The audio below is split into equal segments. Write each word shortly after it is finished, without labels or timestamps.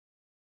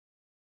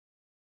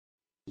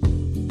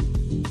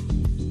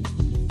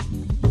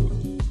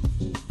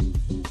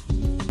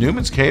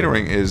Newman's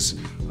Catering is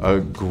a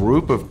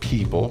group of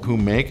people who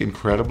make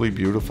incredibly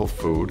beautiful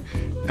food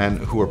and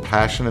who are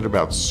passionate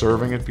about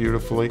serving it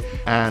beautifully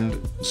and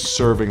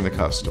serving the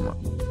customer.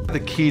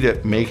 The key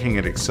to making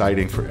it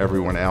exciting for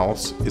everyone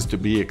else is to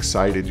be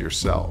excited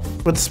yourself.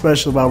 What's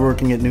special about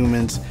working at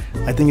Newman's,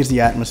 I think, is the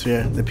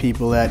atmosphere, the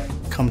people that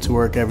come to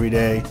work every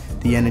day,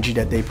 the energy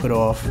that they put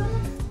off,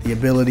 the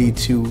ability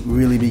to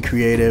really be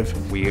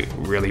creative. We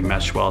really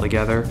mesh well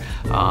together.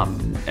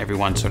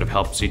 Everyone sort of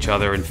helps each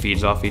other and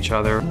feeds off each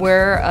other.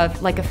 We're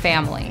like a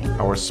family.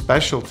 Our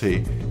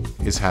specialty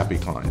is happy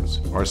clients.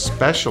 Our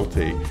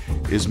specialty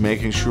is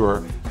making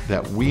sure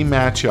that we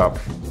match up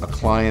a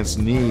client's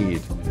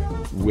need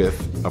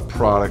with a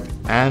product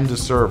and a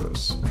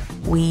service.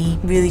 We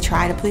really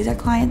try to please our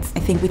clients.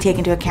 I think we take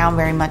into account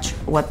very much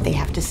what they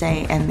have to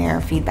say and their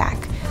feedback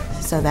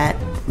so that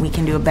we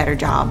can do a better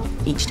job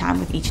each time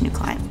with each new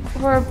client.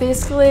 We're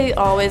basically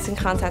always in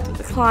contact with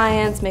the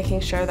clients,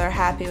 making sure they're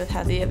happy with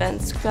how the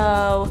events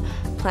go,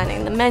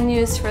 planning the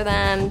menus for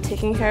them,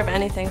 taking care of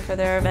anything for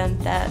their event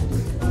that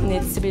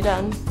needs to be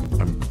done.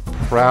 I'm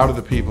proud of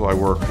the people I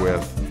work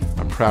with.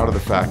 I'm proud of the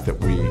fact that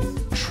we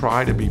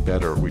try to be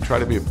better. We try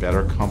to be a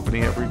better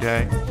company every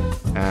day,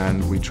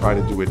 and we try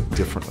to do it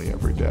differently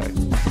every day.